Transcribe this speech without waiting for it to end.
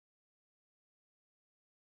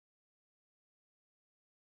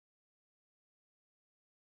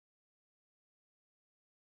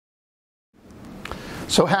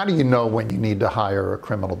So how do you know when you need to hire a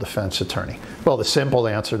criminal defense attorney? Well, the simple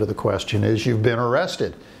answer to the question is you've been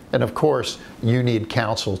arrested. And of course, you need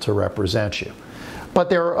counsel to represent you. But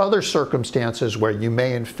there are other circumstances where you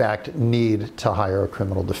may in fact need to hire a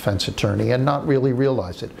criminal defense attorney and not really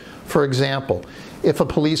realize it. For example, if a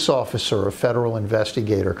police officer or a federal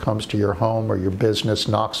investigator comes to your home or your business,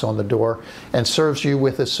 knocks on the door, and serves you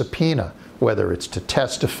with a subpoena, whether it's to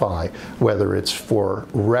testify, whether it's for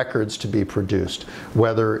records to be produced,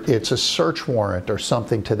 whether it's a search warrant or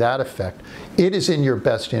something to that effect, it is in your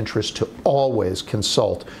best interest to always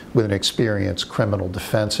consult with an experienced criminal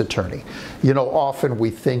defense attorney. You know, often we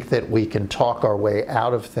think that we can talk our way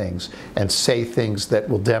out of things and say things that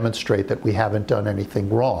will demonstrate that we haven't done anything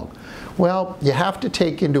wrong. Well, you have to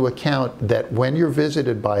take into account that when you're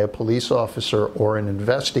visited by a police officer or an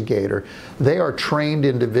investigator, they are trained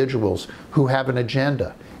individuals who have an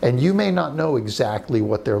agenda, and you may not know exactly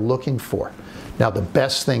what they're looking for. Now, the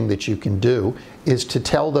best thing that you can do is to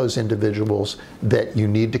tell those individuals that you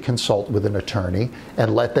need to consult with an attorney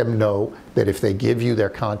and let them know that if they give you their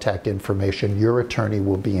contact information, your attorney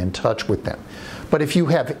will be in touch with them. But if you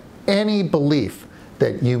have any belief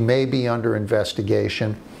that you may be under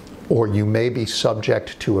investigation or you may be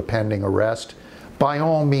subject to a pending arrest, by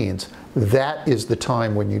all means, that is the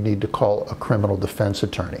time when you need to call a criminal defense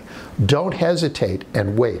attorney. Don't hesitate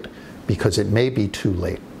and wait, because it may be too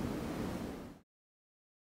late.